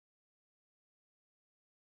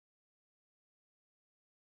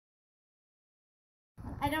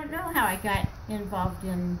I don't know how I got involved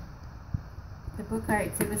in the book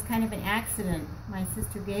arts. It was kind of an accident. My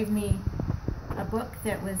sister gave me a book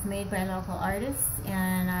that was made by local artists,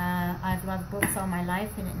 and I've loved books all my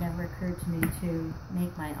life, and it never occurred to me to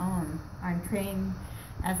make my own. I'm trained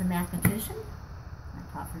as a mathematician.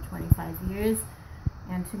 I taught for 25 years,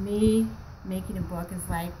 and to me, making a book is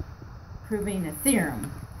like proving a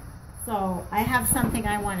theorem. So I have something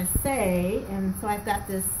I want to say, and so I've got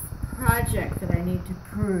this project that I need to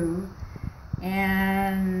prove.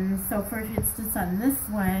 And so for instance, on this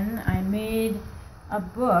one, I made a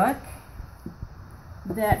book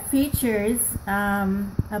that features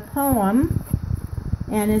a poem,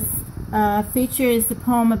 and it features the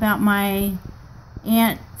poem about my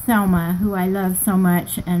Aunt Thelma, who I love so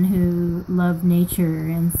much and who loved nature.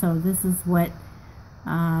 And so this is what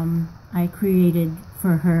I created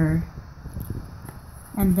for her.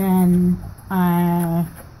 And then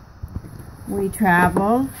we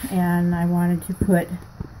travel, and I wanted to put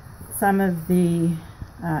some of the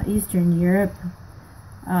Eastern Europe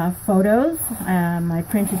photos. I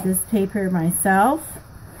printed this paper myself,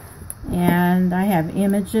 and I have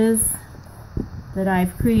images that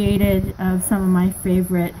I've created of some of my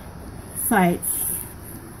favorite sites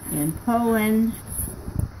in Poland,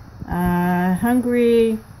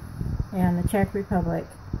 Hungary, and the Czech Republic.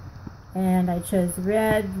 And I chose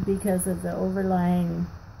red because of the overlying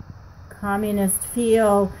communist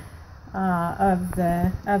feel of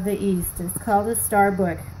the East. It's called a Star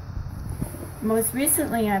Book. Most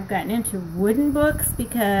recently, I've gotten into wooden books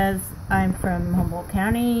because I'm from Humboldt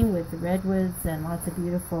County with the redwoods and lots of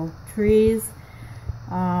beautiful trees.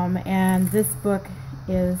 And this book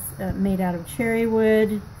is made out of cherry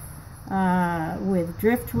wood with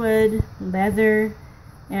driftwood, leather,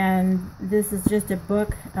 and this is just a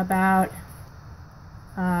book about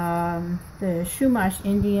the Chumash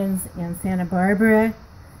Indians in Santa Barbara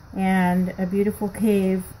and a beautiful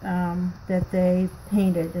cave that they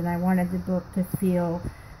painted, and I wanted the book to feel,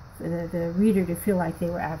 the reader to feel like they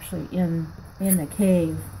were actually in the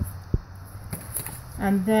cave.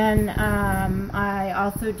 And then I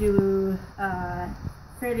also do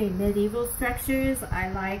fairly medieval structures.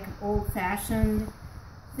 I like old-fashioned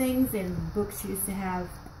things, and books used to have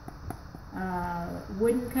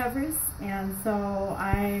wooden covers, and so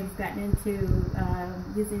I've gotten into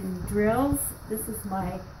using drills. This is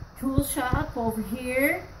my tool shop over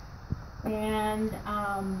here, and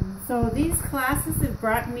so these classes have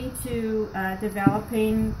brought me to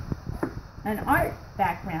developing an art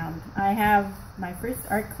background. I have my first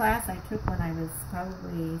art class I took when I was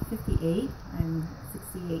probably 58. I'm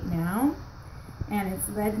 68 now, and it's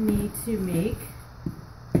led me to make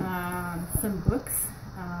some books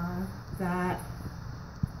that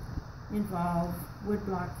involve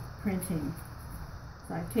woodblock printing.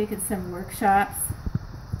 So I've taken some workshops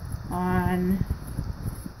on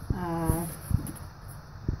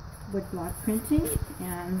woodblock printing,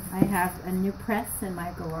 and I have a new press in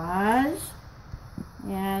my garage,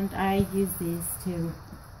 and I use these to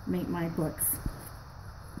make my books.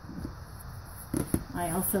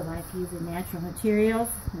 I also like using natural materials,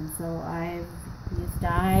 and so I've used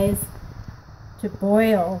dyes to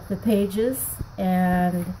boil the pages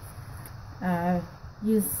and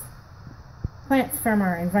use plants from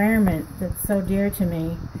our environment that's so dear to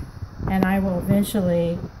me, and I will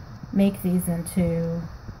eventually make these into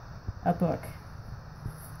a book.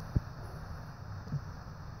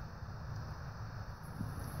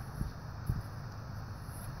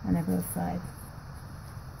 On both sides.